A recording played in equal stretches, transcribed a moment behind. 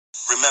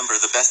Remember,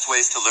 the best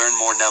ways to learn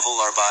more Neville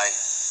are by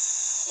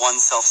 1.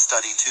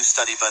 Self-study, 2.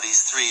 Study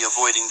buddies, 3.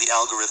 Avoiding the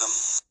algorithm.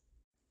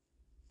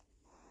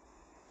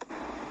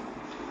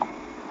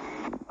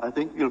 I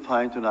think you'll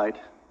find tonight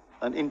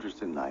an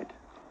interesting night.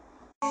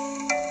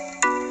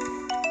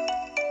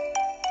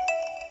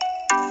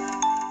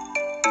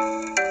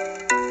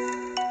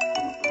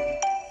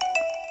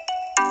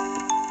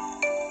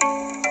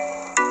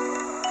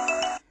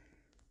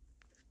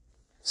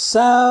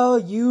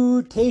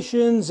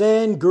 Salutations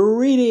and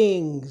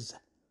greetings.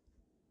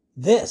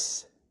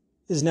 This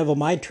is Neville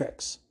Mind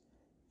Tricks,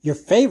 your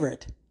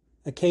favorite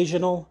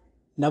occasional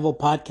Neville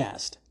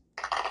podcast.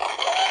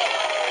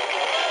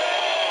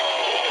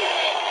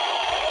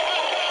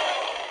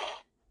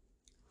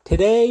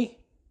 Today,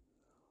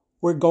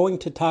 we're going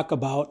to talk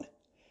about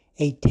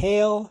A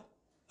Tale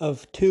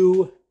of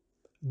Two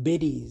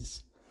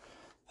Biddies.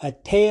 A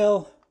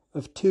Tale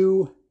of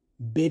Two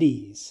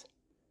Biddies.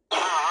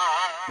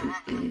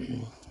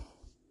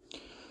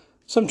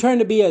 So I'm trying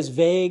to be as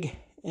vague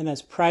and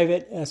as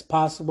private as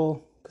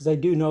possible because I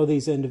do know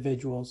these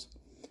individuals.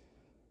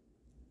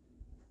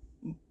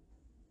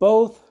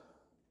 Both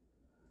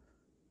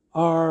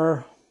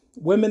are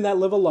women that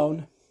live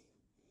alone.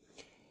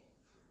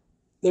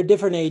 They're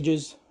different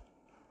ages,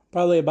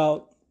 probably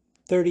about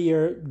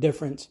 30-year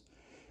difference.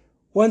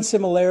 One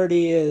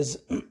similarity is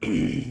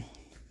they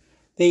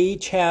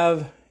each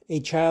have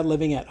a child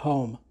living at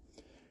home.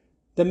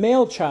 The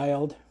male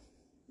child,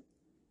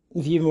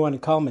 if you even want to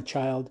call him a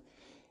child,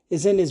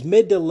 is in his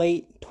mid to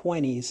late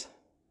 20s.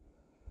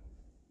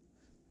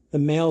 The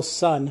male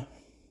son.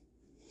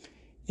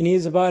 And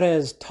he's about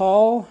as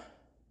tall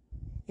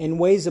and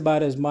weighs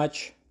about as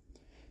much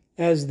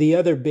as the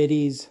other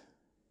Biddy's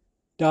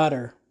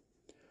daughter,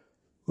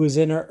 who's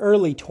in her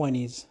early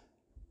 20s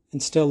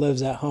and still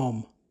lives at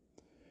home.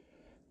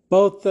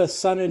 Both the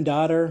son and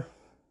daughter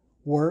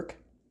work.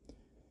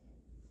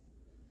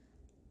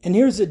 And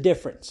here's the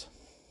difference.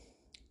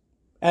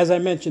 As I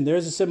mentioned,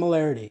 there's a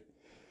similarity.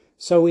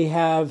 So we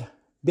have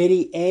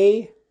Biddy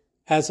A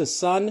has a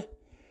son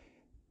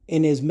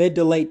in his mid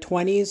to late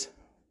 20s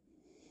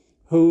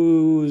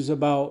who's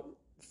about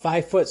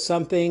 5 foot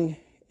something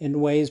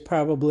and weighs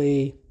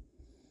probably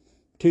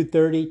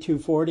 230,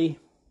 240.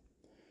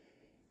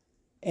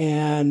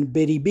 And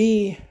Biddy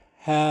B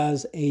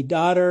has a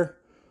daughter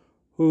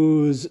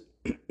who's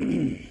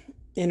in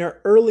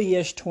her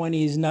early-ish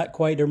 20s, not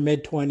quite her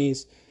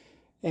mid-20s,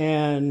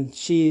 and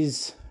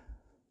she's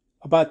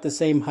about the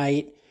same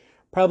height,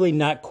 probably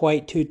not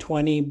quite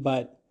 220,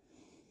 but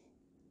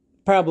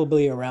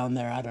probably around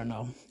there. I don't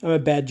know. I'm a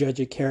bad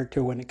judge of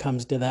character when it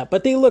comes to that,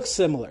 but they look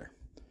similar.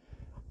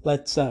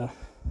 Let's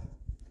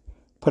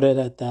put it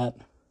at that.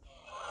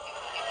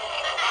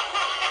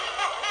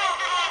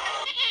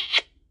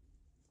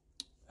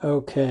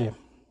 Okay.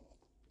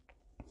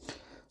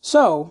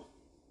 So,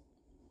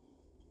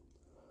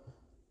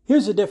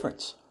 here's the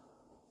difference.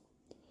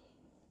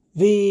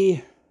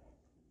 The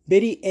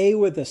Biddy A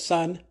with a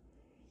son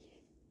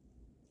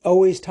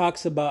always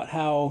talks about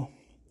how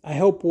I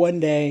hope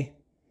one day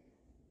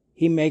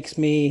he makes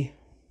me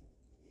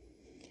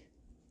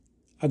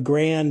a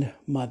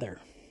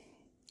grandmother.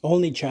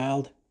 Only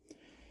child.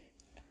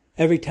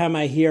 Every time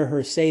I hear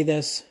her say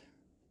this,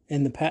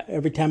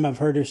 every time I've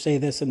heard her say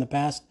this in the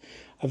past,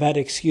 I've had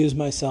to excuse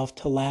myself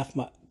to laugh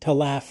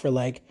for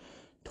like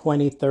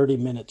 20, 30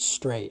 minutes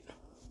straight.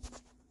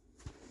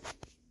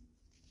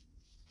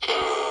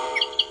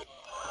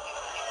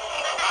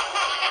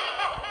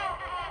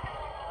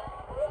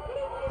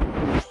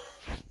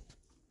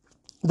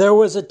 There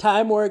was a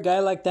time where a guy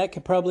like that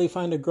could probably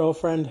find a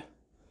girlfriend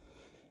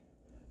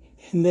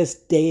in this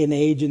day and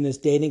age, in this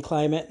dating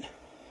climate.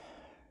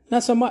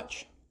 Not so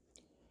much.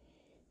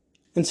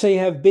 And so you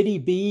have Biddy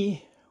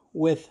B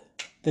with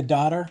the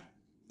daughter.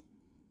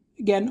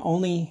 Again,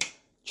 only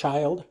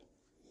child.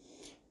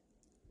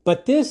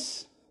 But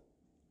this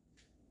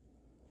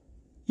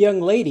young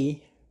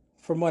lady,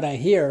 from what I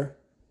hear,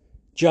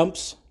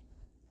 jumps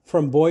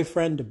from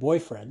boyfriend to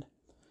boyfriend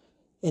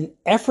and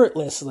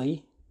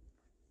effortlessly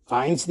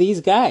finds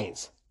these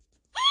guys.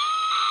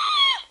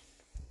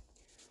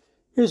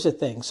 Here's the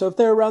thing. So if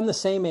they're around the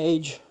same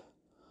age,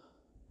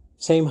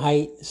 same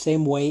height,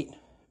 same weight,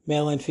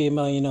 male and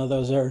female,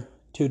 those are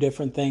two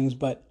different things,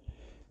 but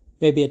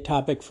maybe a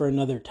topic for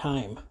another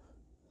time.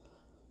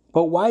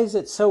 But why is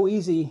it so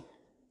easy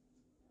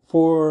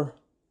for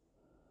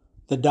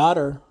the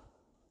daughter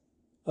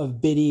of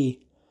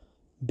Biddy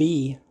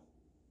B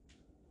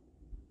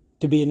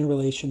to be in a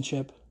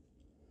relationship,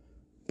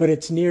 but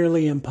it's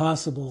nearly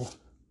impossible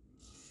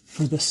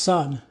for the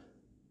son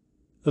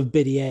of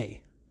Biddy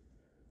A?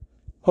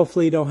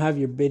 Hopefully you don't have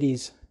your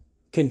biddies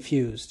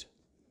confused.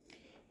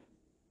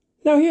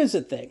 Now here's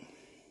the thing.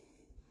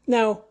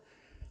 Now,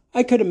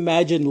 I could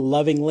imagine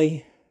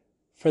lovingly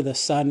for the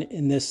son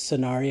in this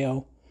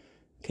scenario.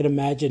 Could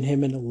imagine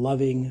him in a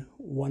loving,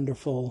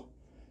 wonderful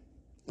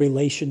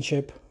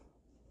relationship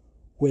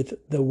with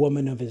the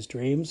woman of his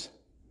dreams.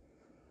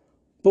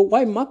 But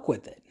why muck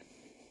with it?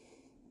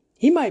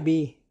 He might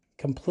be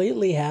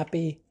completely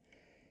happy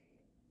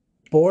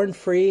born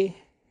free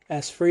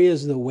as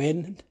the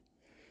wind,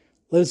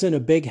 lives in a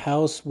big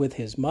house with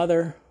his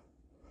mother.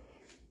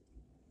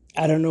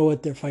 I don't know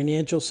what their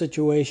financial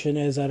situation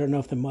is. I don't know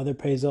if the mother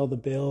pays all the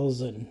bills,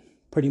 and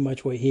pretty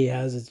much what he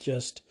has is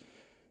just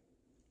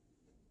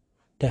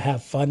to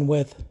have fun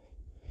with.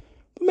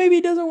 But maybe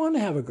he doesn't want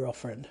to have a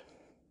girlfriend.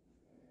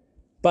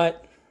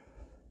 But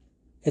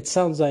it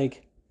sounds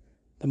like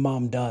the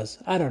mom does.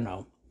 I don't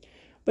know.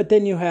 But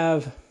then you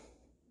have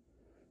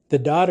the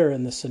daughter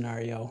in the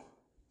scenario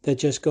that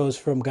just goes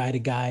from guy to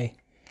guy,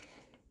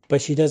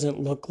 but she doesn't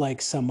look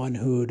like someone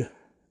who'd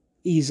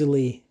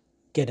easily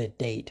get a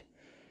date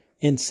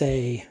in,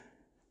 say,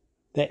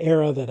 the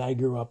era that I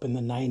grew up in,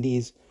 the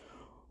 90s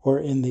or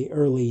in the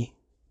early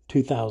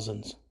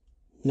 2000s.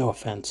 No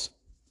offense.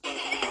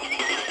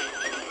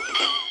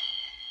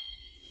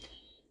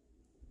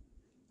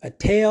 A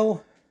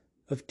Tale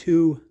of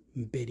Two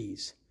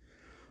Biddies.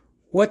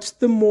 What's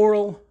the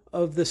moral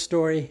of the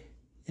story,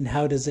 and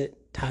how does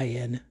it tie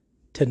in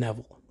to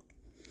Neville?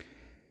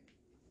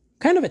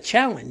 Kind of a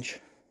challenge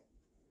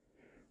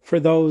for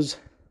those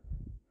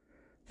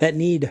that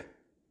need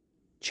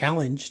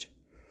challenged,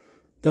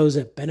 those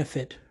that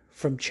benefit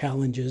from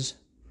challenges.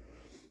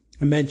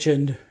 I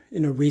mentioned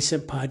in a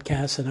recent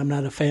podcast that I'm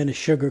not a fan of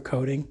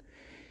sugarcoating,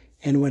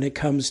 and when it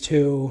comes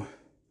to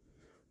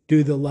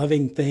do the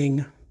loving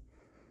thing,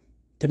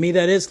 to me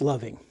that is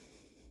loving.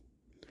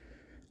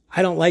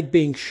 I don't like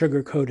being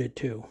sugar-coated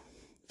too.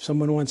 If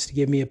someone wants to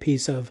give me a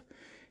piece of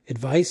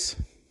advice,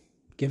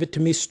 give it to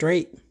me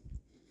straight.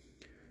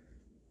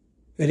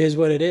 It is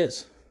what it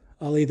is.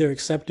 I'll either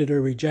accept it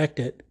or reject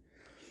it.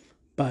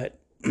 But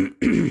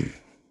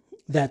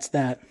that's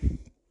that.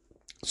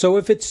 So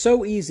if it's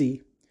so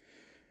easy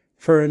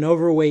for an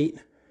overweight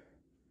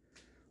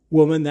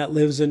woman that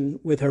lives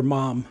with her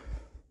mom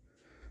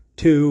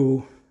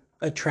to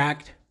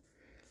attract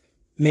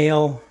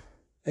male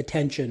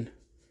attention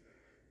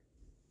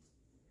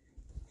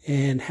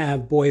and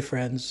have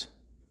boyfriends,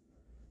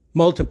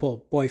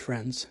 multiple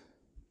boyfriends,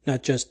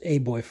 not just a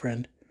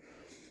boyfriend,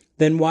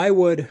 then why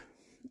would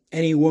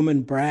any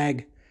woman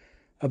brag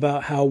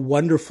about how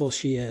wonderful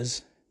she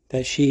is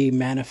that she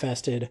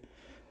manifested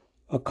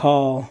a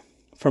call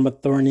from a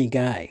thorny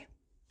guy?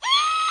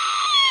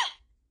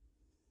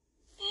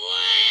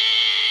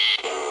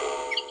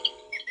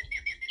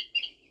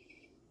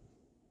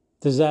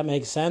 Does that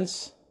make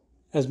sense?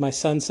 As my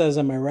son says,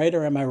 am I right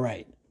or am I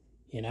right?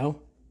 You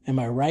know, am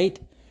I right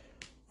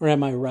or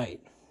am I right?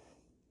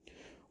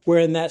 Where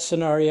in that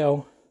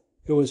scenario,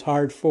 it was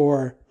hard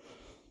for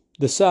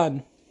the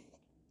son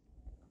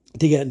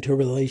to get into a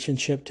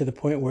relationship to the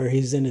point where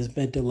he's in his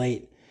mid to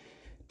late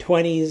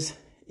 20s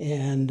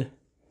and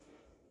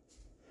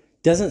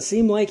doesn't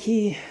seem like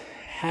he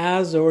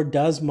has or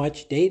does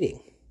much dating.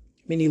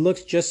 I mean, he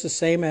looks just the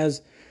same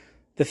as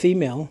the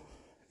female,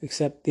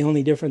 except the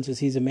only difference is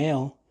he's a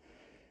male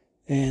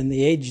and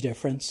the age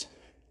difference.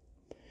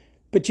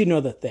 But you know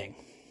the thing.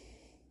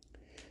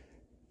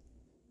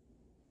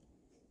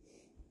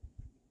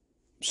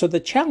 So the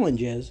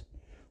challenge is,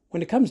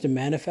 when it comes to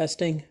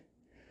manifesting,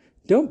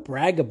 don't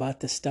brag about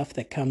the stuff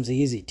that comes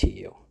easy to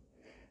you.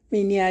 I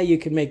mean, yeah, you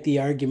can make the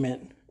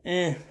argument,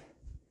 it's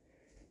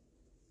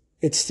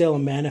still a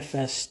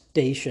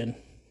manifestation.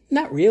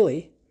 Not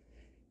really.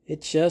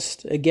 It's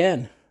just,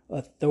 again,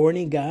 a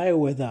thorny guy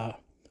with a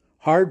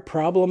hard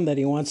problem that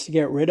he wants to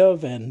get rid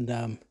of,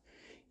 and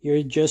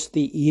you're just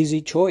the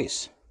easy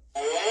choice.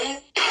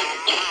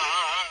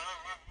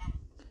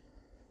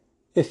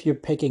 If you're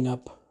picking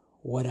up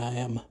what I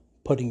am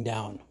putting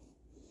down.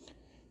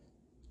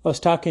 I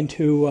was talking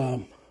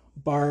to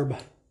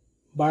Barbara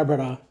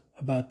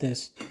about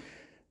this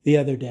the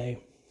other day,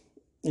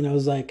 and I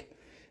was like,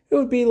 it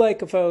would be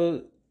like if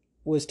I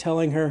was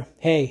telling her,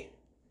 hey,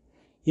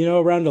 you know,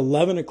 around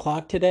 11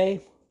 o'clock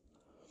today,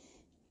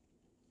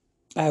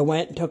 I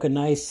went and took a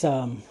nice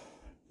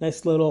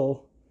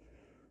little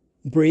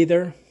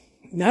breather,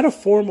 not a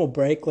formal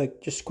break, like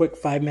just quick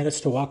 5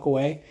 minutes to walk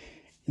away,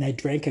 and I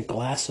drank a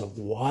glass of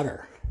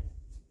water.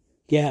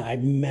 Yeah, I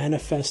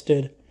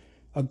manifested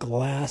a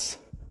glass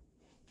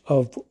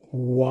of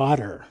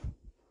water.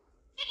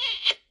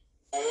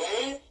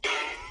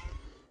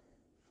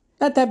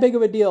 Not that big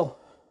of a deal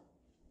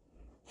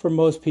for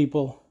most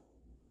people,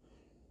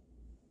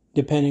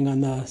 depending on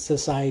the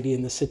society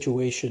and the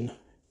situation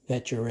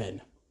that you're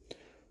in.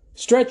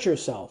 Stretch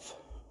yourself.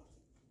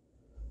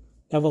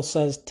 Neville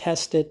says,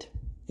 test it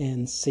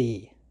and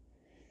see.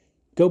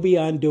 Go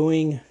beyond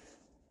doing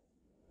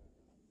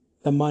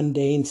the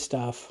mundane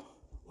stuff.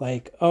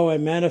 Like, oh, I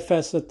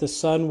manifest that the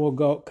sun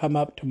will come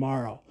up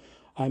tomorrow.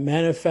 I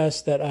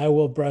manifest that I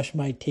will brush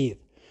my teeth.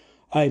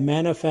 I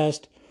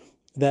manifest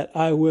that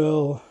I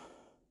will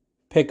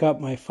pick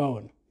up my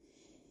phone.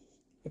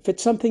 If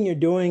it's something you're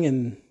doing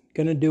and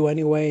going to do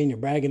anyway and you're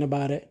bragging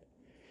about it,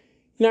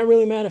 you're not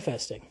really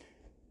manifesting.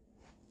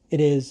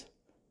 It is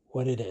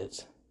what it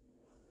is.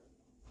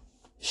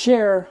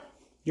 Share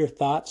your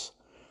thoughts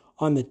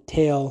on the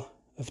Tale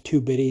of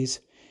Two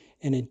Biddies.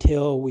 And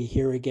until we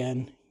hear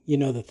again, you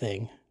know the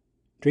thing.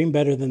 Dream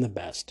better than the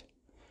best.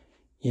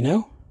 You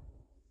know?